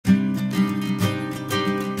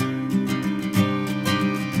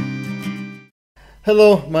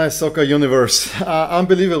Hello, my soccer universe.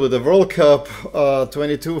 Unbelievable, the World Cup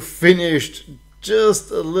 22 finished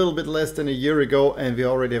just a little bit less than a year ago, and we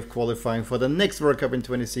already have qualifying for the next World Cup in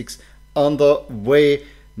 26 underway,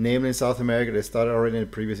 namely in South America. They started already in the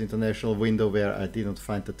previous international window where I did not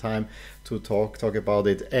find the time to talk about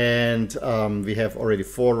it, and we have already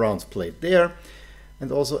 4 rounds played there.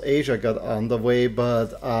 And also Asia got underway,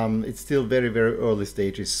 but it's still very, very early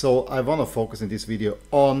stages. So I want to focus in this video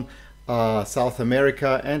on South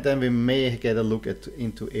America, and then we may get a look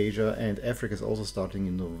into Asia, and Africa is also starting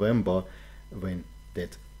in November when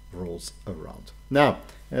that rolls around. Now,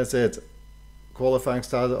 as I said, qualifying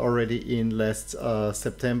started already in last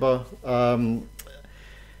September,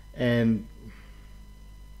 and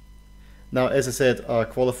now, as I said,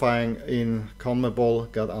 qualifying in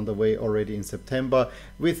CONMEBOL got underway already in September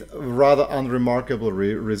with rather unremarkable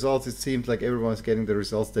results. It seems like everyone's getting the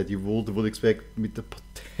results that you would expect, with the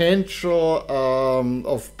potential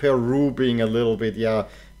of Peru being a little bit,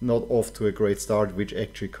 not off to a great start, which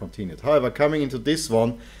actually continued. However, coming into this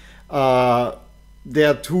one, there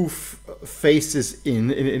are two faces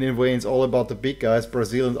in a way. It's all about the big guys,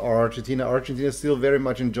 Brazil and Argentina. Argentina is still very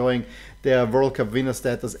much enjoying their World Cup winner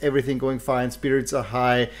status. Everything going fine, spirits are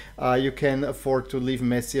high. You can afford to leave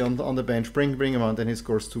Messi on the bench, bring him on, and he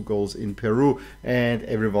scores 2 goals in Peru, and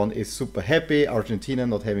everyone is super happy. Argentina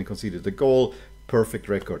not having conceded a goal, perfect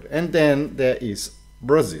record. And then there is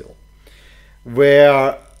Brazil,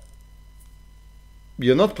 where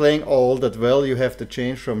you're not playing all that well. You have to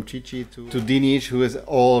change from Chichi to Dinic, who is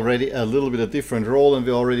already a little bit a different role, and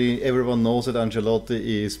everyone knows that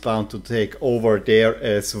Ancelotti is bound to take over there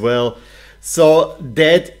as well. So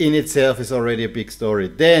that in itself is already a big story.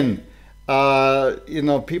 Then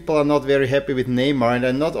people are not very happy with Neymar, and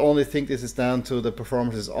I not only think this is down to the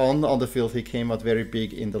performances on the field. He came out very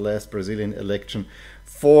big in the last Brazilian election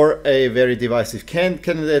for a very divisive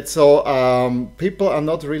candidate. So people are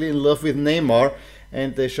not really in love with Neymar,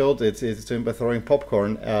 and they showed it to him by throwing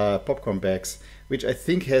popcorn bags, which I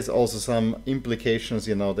think has also some implications,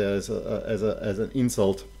 there as an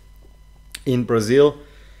insult in Brazil.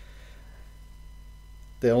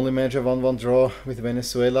 They only managed a 1-1 draw with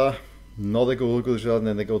Venezuela. Not a good result, and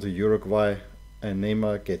then they go to Uruguay, and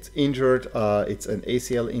Neymar gets injured. It's an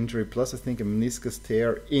ACL injury, plus I think a meniscus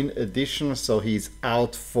tear in addition, so he's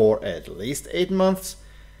out for at least 8 months.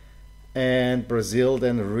 And Brazil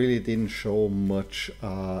then really didn't show much,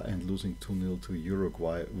 and losing 2-0 to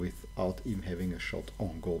Uruguay without even having a shot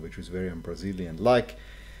on goal, which was very un-Brazilian-like.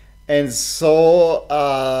 And so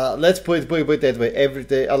let's put it that way. Every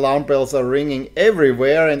day alarm bells are ringing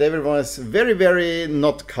everywhere, and everyone is very, very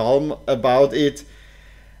not calm about it.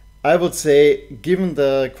 I would say, given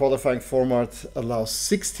the qualifying format allows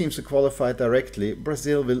 6 teams to qualify directly,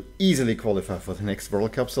 Brazil will easily qualify for the next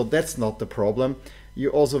World Cup, so that's not the problem. You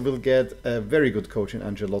also will get a very good coach in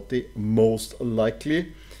Ancelotti, most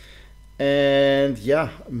likely. And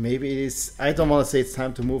yeah, maybe it is, I don't want to say it's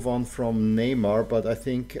time to move on from Neymar, but I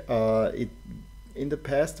think in the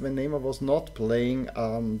past, when Neymar was not playing,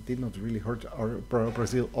 did not really hurt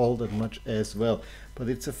Brazil all that much as well. But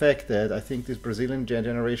it's a fact that I think this Brazilian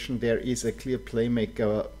generation, there is a clear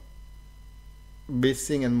playmaker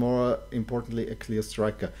missing, and more importantly, a clear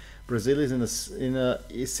striker. Brazil is in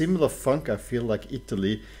a similar funk, I feel, like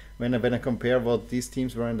Italy. When I compare what these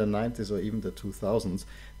teams were in the 90s or even the 2000s,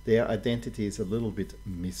 their identity is a little bit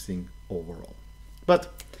missing overall.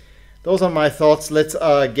 But those are my thoughts. Let's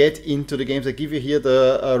get into the games. I give you here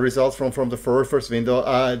the results from the first window.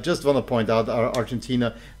 I just want to point out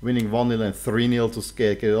Argentina winning 1-0 and 3-0 to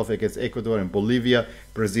get it off against Ecuador and Bolivia.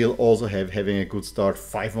 Brazil also having a good start,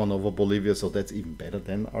 5-1 over Bolivia, so that's even better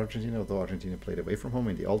than Argentina, although Argentina played away from home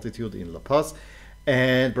in the altitude in La Paz.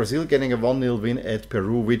 And Brazil getting a 1-0 win at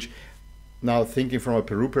Peru, which, now thinking from a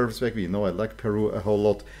Peru perspective, I like Peru a whole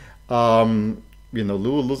lot.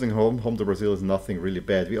 Losing home to Brazil is nothing really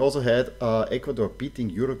bad. We also had Ecuador beating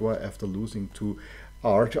Uruguay after losing to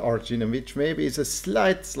Argentina, which maybe is a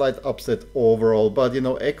slight upset overall. But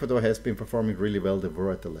Ecuador has been performing really well. They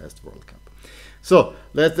were at the last World Cup. So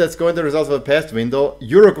let's go into the results of the past window.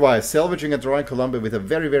 Uruguay salvaging a draw in Colombia with a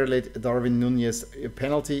very, very late Darwin Nunez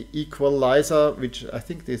penalty equalizer, which I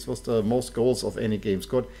think this was the most goals of any game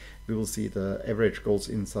scored. We will see the average goals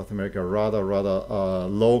in South America rather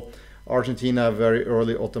low. Argentina, very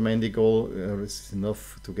early Otamendi goal, is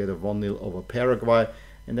enough to get a 1-0 over Paraguay.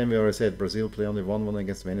 And then we already said Brazil play only 1-1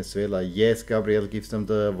 against Venezuela. Yes, Gabriel gives them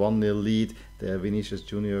the 1-0 lead. The Vinicius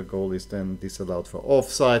Junior goal is then disallowed for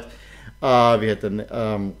offside. We had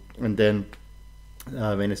and then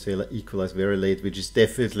Venezuela equalized very late, which is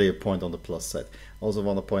definitely a point on the plus side. Also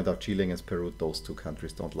want to point out Chile against Peru. Those two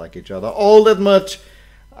countries don't like each other all that much.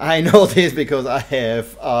 I know this because I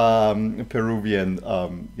have Peruvian,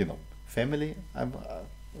 family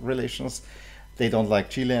relations. They don't like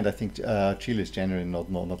Chile, and I think Chile is generally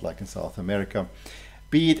not like in South America.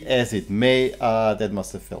 Be it as it may, that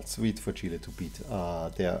must have felt sweet for Chile to beat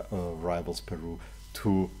their rivals Peru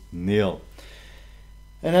 2-0.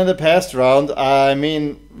 And in the past round, I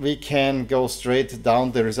mean, we can go straight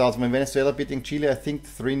down the results. When Venezuela beating Chile, I think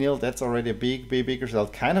 3-0, that's already a big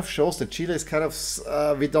result. Kind of shows that Chile is kind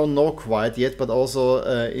of, we don't know quite yet, but also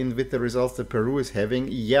with the results that Peru is having,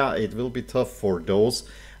 yeah, it will be tough for those.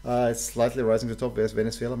 It's slightly rising to the top, whereas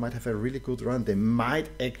Venezuela might have a really good run. They might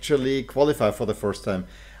actually qualify for the first time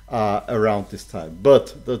around this time.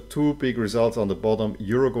 But the two big results on the bottom,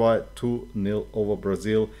 Uruguay 2-0 over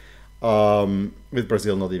Brazil. With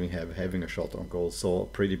Brazil not even having a shot on goal, so a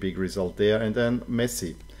pretty big result there. And then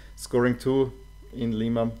Messi scoring 2 in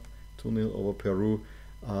Lima, 2-0 over Peru.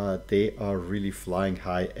 They are really flying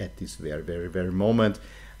high at this very moment.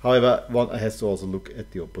 However, one has to also look at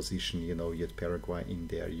the opposition. You know, you had Paraguay in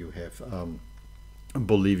there, you have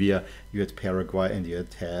Bolivia, you had Paraguay, and you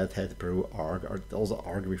had Peru. Also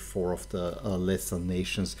arguably 4 of the lesser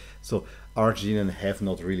nations. So Argentina have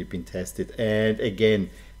not really been tested. And again,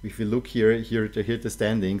 if you look here the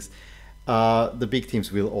standings, the big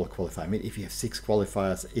teams will all qualify. I mean, if you have 6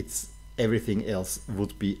 qualifiers, everything else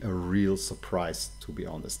would be a real surprise, to be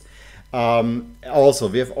honest. Also,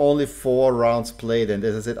 we have only 4 rounds played, and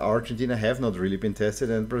as I said, Argentina have not really been tested,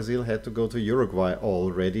 and Brazil had to go to Uruguay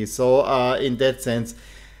already. So in that sense,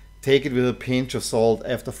 take it with a pinch of salt.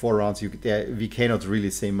 After 4 rounds, we cannot really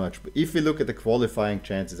say much. But if we look at the qualifying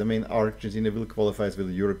chances, I mean, Argentina will qualify as will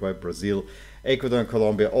Uruguay, Brazil, Ecuador and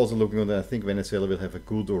Colombia also looking on that. I think Venezuela will have a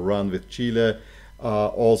good run with Chile,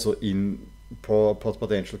 also in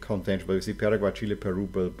potential contention. But we see Paraguay, Chile, Peru,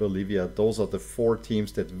 Bolivia. Those are the 4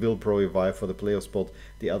 teams that will probably vie for the playoff spot.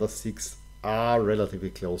 The other 6 are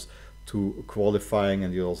relatively close to qualifying,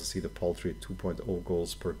 and you also see the paltry 2.0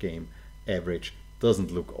 goals per game average.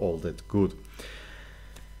 Doesn't look all that good.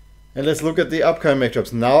 And let's look at the upcoming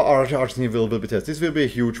matchups. Now Argentina will be tested. This will be a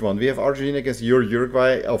huge one. We have Argentina against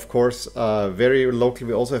Uruguay, of course. Very locally,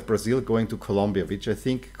 we also have Brazil going to Colombia, which I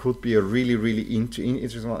think could be a really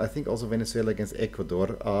interesting one. I think also Venezuela against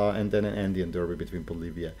Ecuador, and then an Andean derby between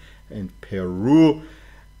Bolivia and Peru.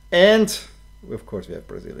 And, of course, we have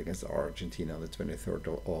Brazil against Argentina on the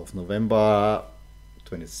 23rd of November.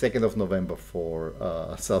 22nd of November for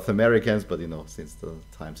South Americans, but you know, since the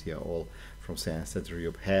times here are all from Central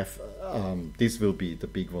Europe this will be the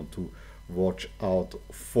big one to watch out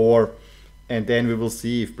for. And then we will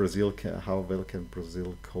see if Brazil how well can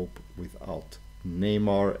Brazil cope without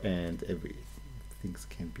Neymar, and things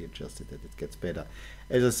can be adjusted that it gets better.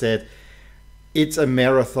 As I said, it's a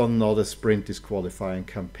marathon, not a sprint, this qualifying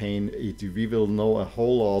campaign. We will know a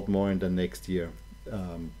whole lot more in the next year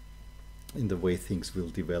in the way things will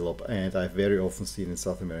develop. And I've very often seen in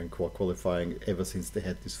South American qualifying, ever since they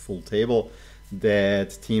had this full table,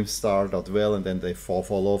 that teams start out well and then they fall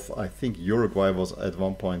off. I think Uruguay was at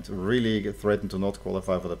one point really threatened to not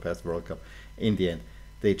qualify for the past World Cup. In the end,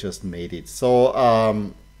 they just made it. So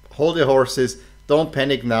hold your horses, don't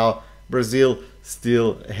panic now. Brazil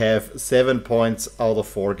still have 7 points out of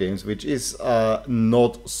 4 games, which is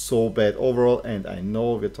not so bad overall. And I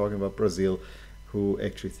know we're talking about Brazil, who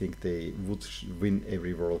actually think they would win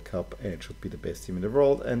every World Cup and should be the best team in the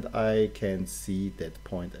world, and I can see that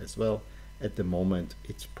point as well. At the moment,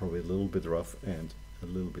 it's probably a little bit rough and a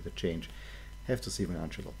little bit of change. Have to see when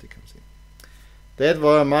Ancelotti comes in. That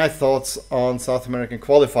were my thoughts on South American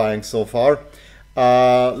qualifying so far.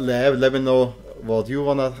 Let me know what you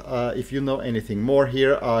wanna, if you know anything more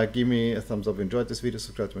here, give me a thumbs up if you enjoyed this video,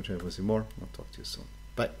 subscribe to my channel to see more. I'll talk to you soon.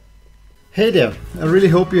 Bye. Hey there, I really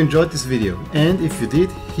hope you enjoyed this video, and if you did,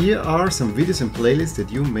 here are some videos and playlists that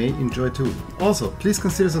you may enjoy too. Also, please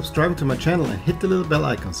consider subscribing to my channel and hit the little bell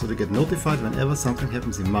icon so to get notified whenever something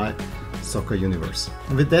happens in my soccer universe.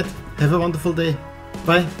 And with that, have a wonderful day.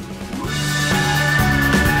 Bye!